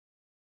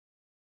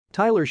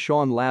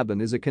Sean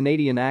Labine is a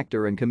Canadian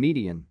actor and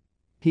comedian.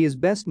 He is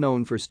best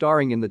known for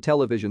starring in the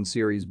television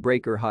series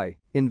Breaker High,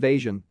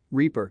 Invasion,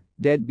 Reaper,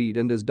 Deadbeat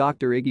and as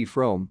Dr. Iggy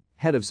Frome,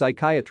 head of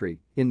psychiatry,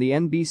 in the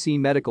NBC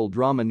medical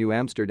drama New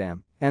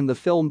Amsterdam and the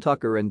film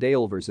Tucker and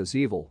Dale vs.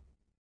 Evil.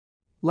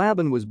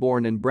 Labine was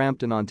born in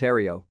Brampton,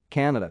 Ontario,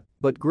 Canada,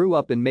 but grew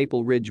up in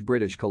Maple Ridge,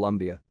 British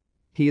Columbia.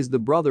 He is the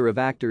brother of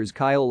actors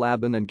Kyle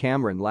Labine and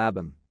Cameron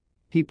Labine.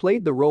 He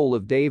played the role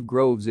of Dave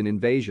Groves in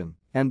Invasion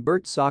and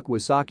Bert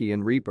Sakwasaki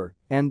in Reaper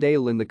and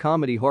Dale in the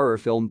comedy horror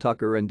film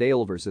Tucker and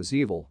Dale vs.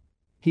 Evil.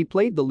 He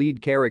played the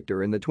lead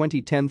character in the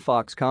 2010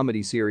 Fox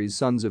comedy series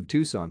Sons of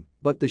Tucson,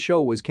 but the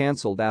show was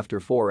cancelled after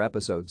 4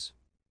 episodes.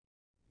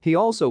 He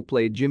also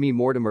played Jimmy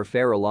Mortimer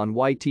Farrell on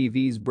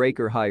YTV's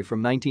Breaker High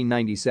from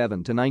 1997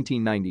 to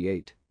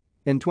 1998.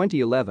 In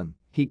 2011,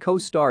 he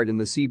co-starred in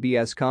the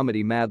CBS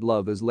comedy Mad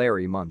Love as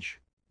Larry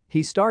Munch.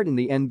 He starred in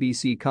the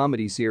NBC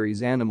comedy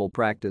series Animal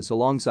Practice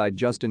alongside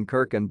Justin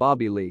Kirk and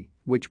Bobby Lee,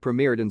 which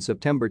premiered in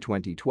September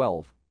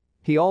 2012.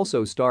 He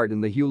also starred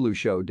in the Hulu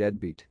show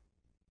Deadbeat.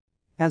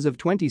 As of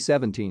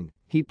 2017,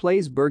 he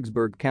plays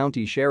Bergsburg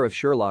County Sheriff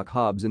Sherlock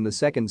Hobbs in the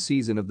 2nd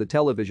season of the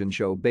television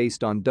show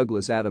based on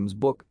Douglas Adams'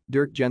 book,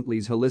 Dirk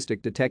Gently's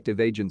Holistic Detective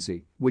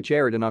Agency, which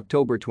aired in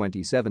October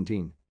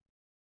 2017.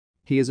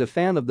 He is a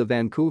fan of the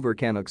Vancouver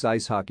Canucks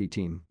ice hockey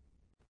team.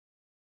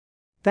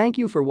 Thank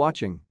you for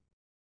watching.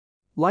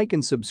 Like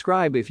and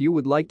subscribe if you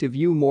would like to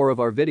view more of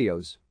our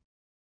videos.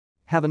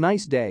 Have a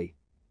nice day.